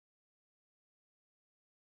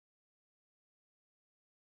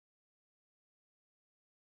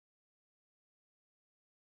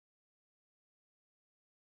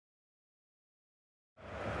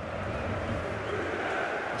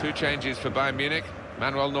Two changes for Bayern Munich.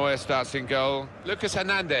 Manuel Neuer starts in goal. Lucas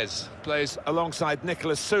Hernandez plays Alongside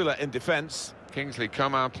Nicolas Sula in defence. Kingsley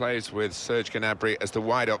Coman plays with Serge Gnabry as the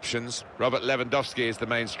wide options. Robert Lewandowski is the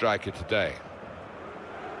main striker today.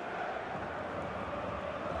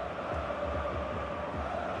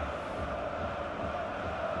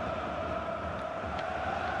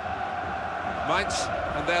 Mainz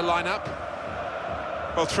and their lineup.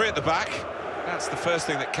 Well, three at the back. That's the first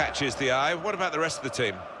thing that catches the eye. What about the rest of the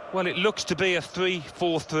team? Well, it looks to be a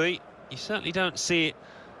 3-4-3. You certainly don't see it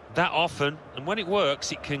that often, and when it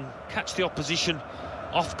works, it can catch the opposition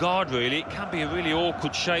off guard, really. It can be a really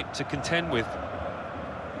awkward shape to contend with.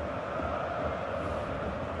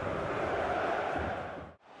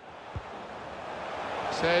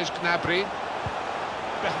 Serge Gnabry.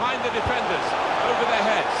 Behind the defenders, over their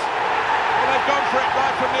heads. Well, they've gone for it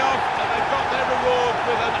right from the off, and they've got their reward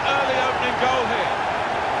with an early opening goal here.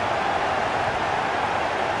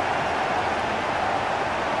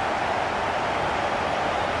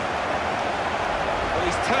 Well,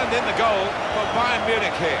 he's turned in the goal for Bayern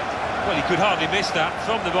Munich here. Well, he could hardly miss that.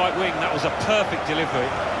 From the right wing, that was a perfect delivery.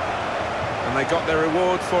 And they got their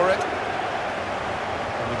reward for it.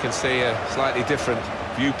 And we can see a slightly different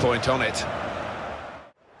viewpoint on it.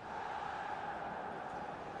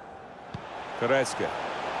 Goretzka.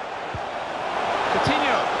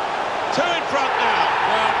 Coutinho. Two in front now.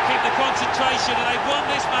 Well, keep the concentration, and they've won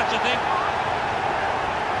this match, I think.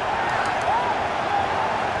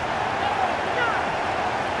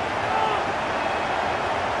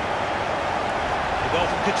 The goal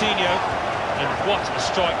from Coutinho, and what a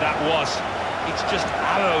strike that was. It's just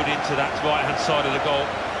arrowed into that right-hand side of the goal.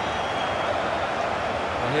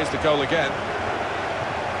 Well, here's the goal again.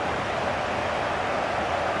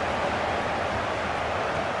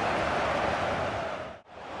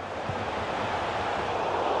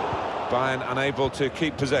 Bayern unable to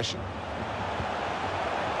keep possession.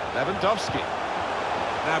 Lewandowski.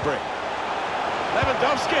 Gnabry.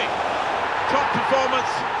 Lewandowski. Top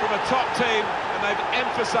performance from a top team, and they've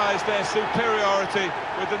emphasised their superiority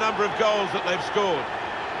with the number of goals that they've scored.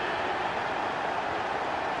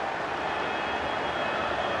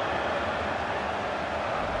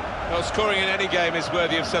 Well, scoring in any game is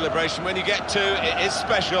worthy of celebration. When you get two, it is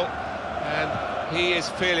special, and he is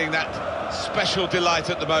feeling that special delight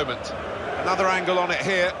at the moment. Another angle on it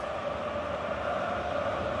here.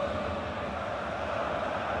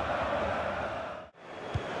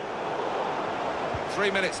 Three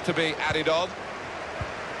minutes to be added on.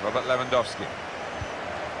 Robert Lewandowski.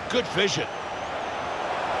 Good vision.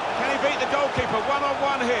 Can he beat the goalkeeper?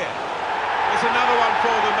 One-on-one here. There's another one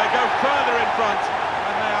for them. They go further in front,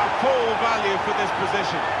 and they are full value for this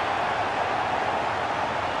position.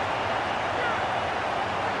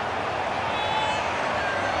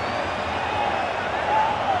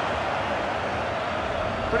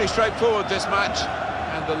 Pretty straightforward, this match,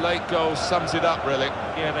 and the late goal sums it up, really.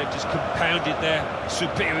 Yeah, they've just compounded their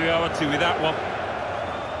superiority with that one.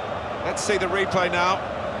 Let's see the replay now.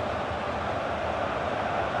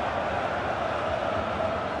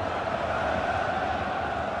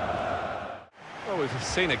 Well, we've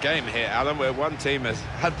seen a game here, Alan, where one team has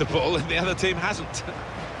had the ball and the other team hasn't.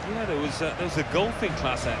 Yeah, there was a golfing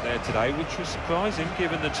class out there today, which was surprising,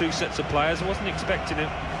 given the two sets of players. I wasn't expecting it.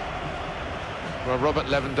 Well, Robert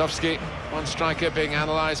Lewandowski, one striker being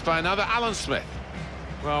analysed by another, Alan Smith.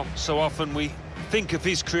 Well, so often we think of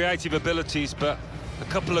his creative abilities, but a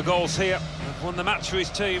couple of goals here have won the match for his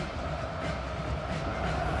team.